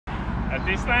At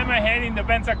this time I'm heading to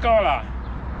Pensacola.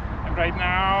 I'm right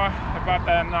now about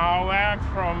an hour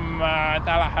from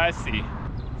Tallahassee.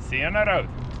 See you on the road.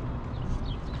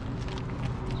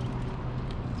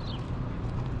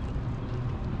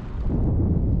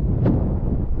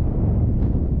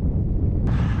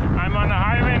 I'm on the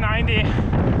Highway 90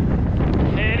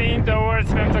 heading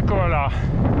towards Pensacola.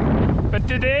 But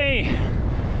today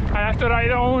I have to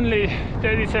ride only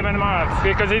 37 miles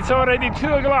because it's already 2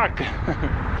 o'clock.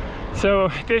 So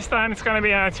this time it's gonna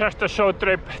be just a short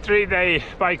trip, 3-day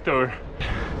bike tour.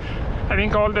 I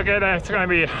think altogether it's gonna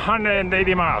be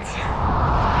 180 miles.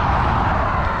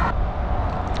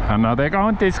 Another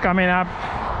county is coming up,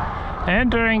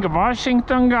 entering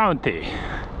Washington County.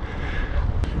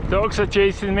 Dogs are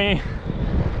chasing me.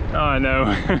 Oh no,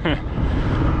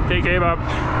 they gave up.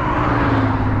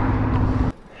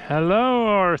 Hello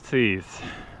horses,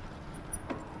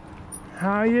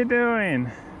 how you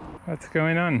doing? What's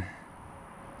going on?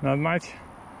 Not much.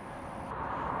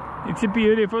 It's a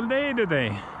beautiful day today.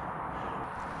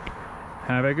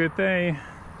 Have a good day.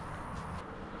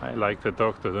 I like to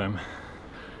talk to them.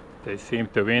 They seem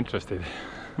to be interested.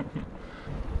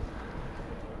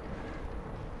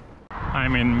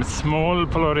 I'm in small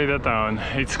Florida town.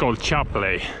 It's called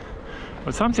Chapley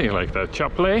or something like that.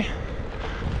 Chapley.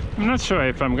 I'm not sure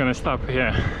if I'm gonna stop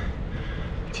here.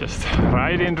 Just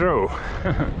right in row.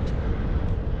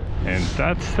 And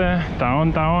that's the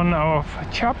downtown of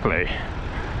Chapley.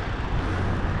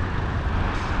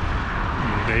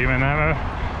 They even have a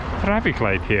traffic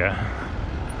light here.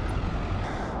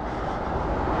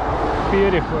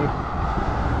 Beautiful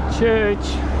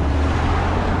church.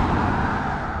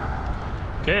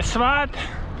 Guess what?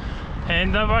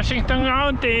 In the Washington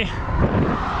County.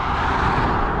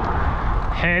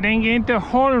 Heading into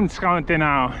Holmes County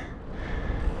now.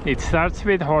 It starts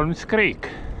with Holmes Creek.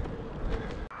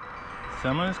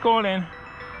 Someone's calling.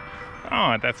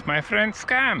 Oh, that's my friend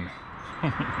Scam.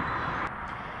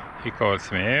 He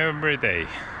calls me every day.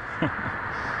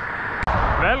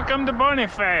 Welcome to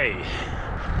Boniface.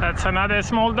 That's another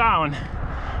small town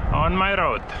on my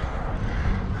road.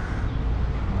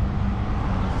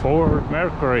 Fort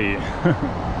Mercury.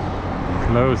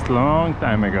 Closed long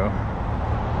time ago.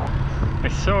 I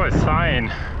saw a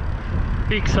sign,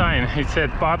 big sign. It said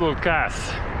bottle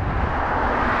gas.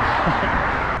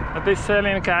 Are they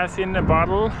selling gas in a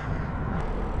bottle?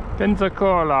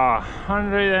 Pensacola,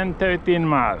 113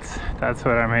 miles. That's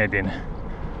where I'm heading.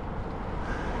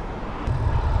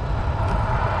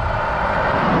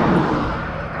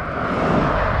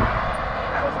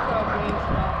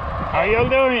 How y'all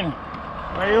doing?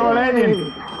 Where you all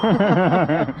heading?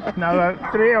 Now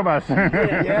 3 of us.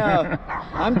 Yeah,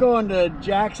 I'm going to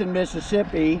Jackson,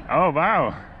 Mississippi. Oh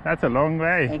wow, that's a long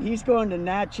way. And he's going to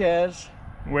Natchez.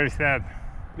 Where's that?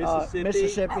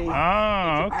 Mississippi.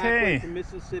 Oh, okay. From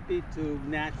Mississippi to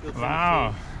Nashville.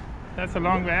 Wow, that's a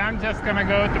long way. I'm just gonna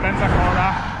go to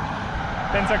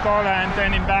Pensacola and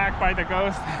turning back by the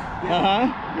coast.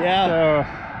 Yeah. So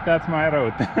that's my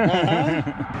road.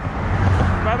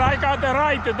 But I got the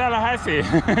ride to Tallahassee.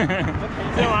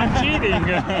 So I'm cheating.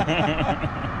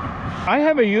 I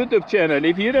have a YouTube channel.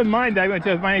 If you don't mind, I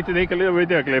just wanted to take a little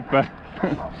video clip.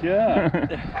 Sure.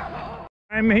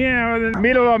 I'm here in the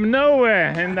middle of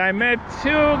nowhere and I met 2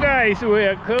 guys who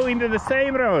are going to the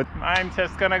same road. I'm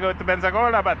just gonna go to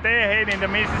Pensacola, but they're heading to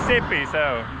Mississippi,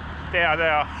 so they are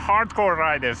the hardcore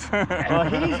riders. Well,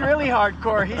 he's really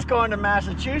hardcore. He's going to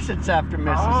Massachusetts after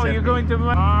Mississippi. Oh, you're going to...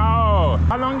 Oh!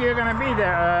 How long are you gonna be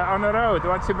there on the road?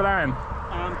 What's your plan?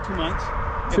 2 months.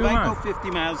 2 if I months. go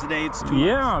 50 miles a day, it's 2 months.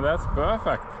 Yeah, that's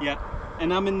perfect. Yeah,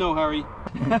 and I'm in no hurry.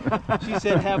 She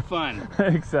said have fun.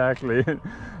 Exactly.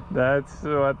 That's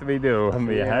what we do.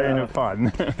 We're having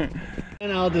fun.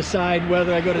 And I'll decide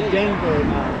whether I go to Denver or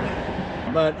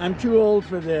not. But I'm too old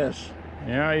for this.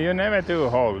 Yeah, you're never too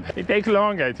old. It takes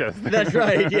longer just. That's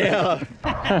right, yeah.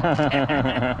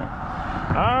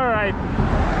 All right.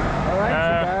 All right,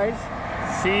 so guys.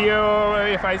 See you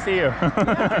if I see you.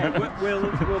 Yeah,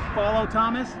 we'll follow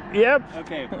Thomas? Yep.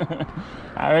 Okay.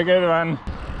 Have a good one.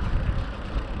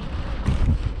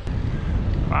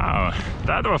 Wow,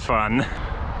 that was fun.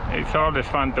 It's always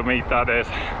fun to meet others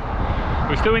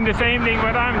who's doing the same thing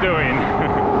what I'm doing.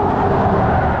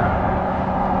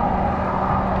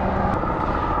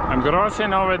 I'm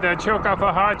crossing over the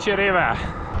Choctawhatchee River.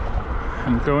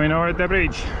 I'm going over the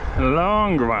bridge, a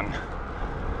long one.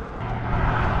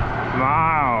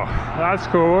 Wow, that's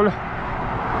cool.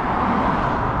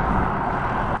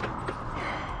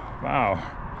 Wow.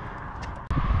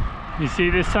 You see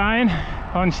the sign?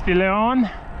 Ponce de Leon.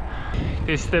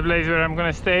 This is the place where I'm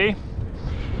gonna stay.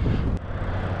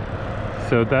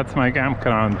 So that's my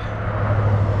campground.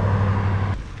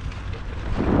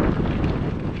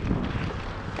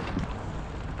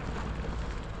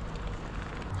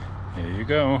 you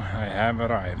go, I have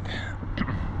arrived.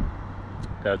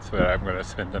 That's where I'm gonna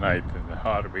spend the night, in the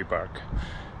RV park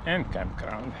and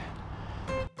campground.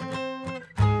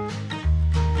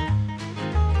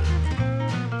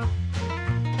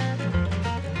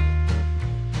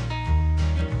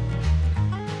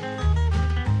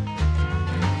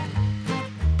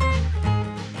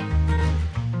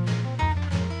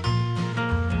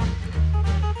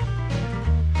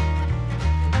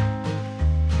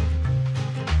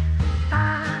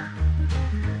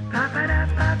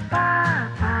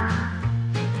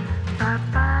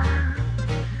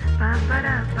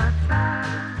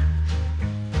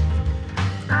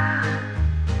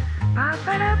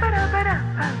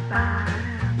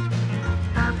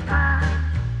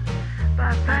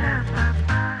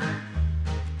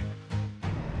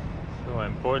 So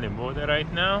I'm boiling water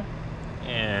right now,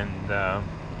 and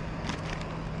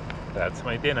that's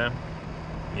my dinner.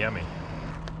 Yummy.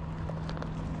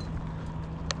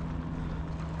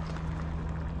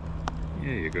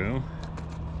 Here you go.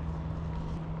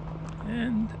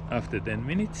 And after 10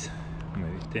 minutes, my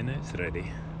dinner is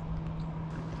ready.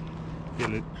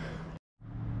 Feel it.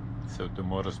 So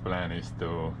tomorrow's plan is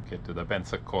to get to the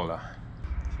Pensacola.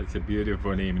 So it's a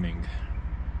beautiful evening.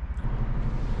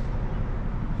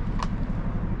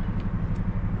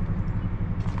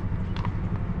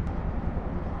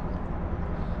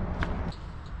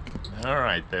 All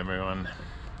right, everyone.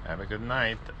 Have a good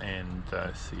night, and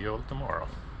see you all tomorrow.